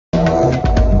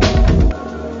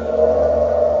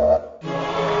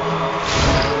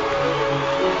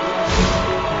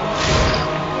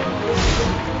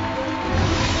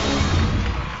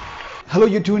Hello,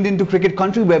 you tuned into Cricket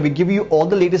Country where we give you all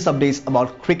the latest updates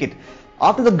about cricket.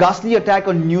 After the ghastly attack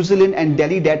on New Zealand and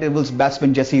Delhi Daredevils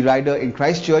batsman Jesse Ryder in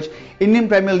Christchurch, Indian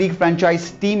Premier League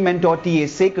franchise team mentor T.A.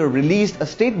 Sekar released a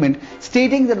statement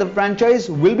stating that the franchise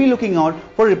will be looking out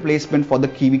for a replacement for the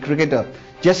Kiwi cricketer.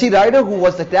 Jesse Ryder, who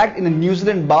was attacked in a New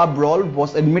Zealand bar brawl,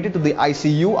 was admitted to the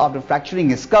ICU after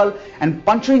fracturing his skull and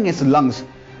puncturing his lungs.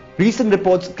 Recent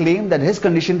reports claim that his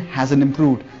condition hasn't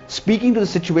improved. Speaking to the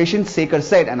situation, Sekar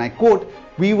said, and I quote,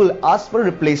 "We will ask for a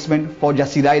replacement for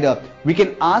Jesse Ryder. We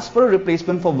can ask for a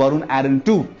replacement for Varun Aaron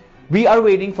too. We are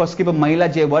waiting for skipper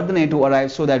Mahela Jayawardene to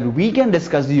arrive so that we can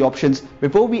discuss the options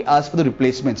before we ask for the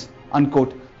replacements."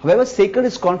 Unquote. However, Sekar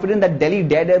is confident that Delhi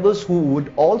Daredevils, who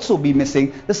would also be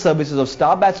missing the services of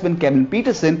star batsman Kevin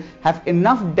Pietersen, have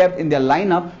enough depth in their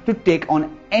lineup to take on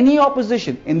any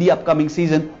opposition in the upcoming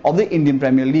season of the Indian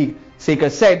Premier League.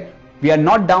 Sekar said, "We are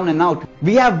not down and out.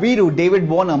 We have Viru, David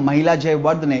Warner, Mahela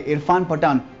Jayawardene, Irfan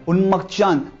Pathan, Unmukt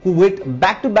Chand, who hit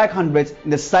back-to-back hundreds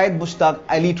in the Syed Mushtaq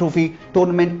Ali Trophy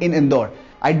tournament in Indore.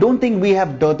 I don't think we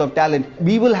have dearth of talent.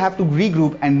 We will have to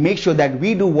regroup and make sure that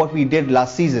we do what we did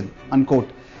last season." Unquote.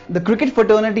 The cricket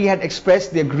fraternity had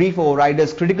expressed their grief over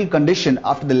Ryder's critical condition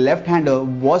after the left-hander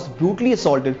was brutally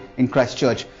assaulted in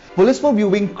Christchurch. Police were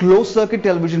viewing closed-circuit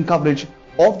television coverage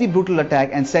of the brutal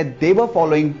attack and said they were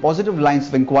following positive lines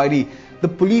of inquiry. The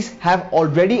police have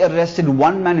already arrested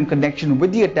one man in connection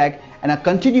with the attack and are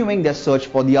continuing their search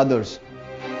for the others.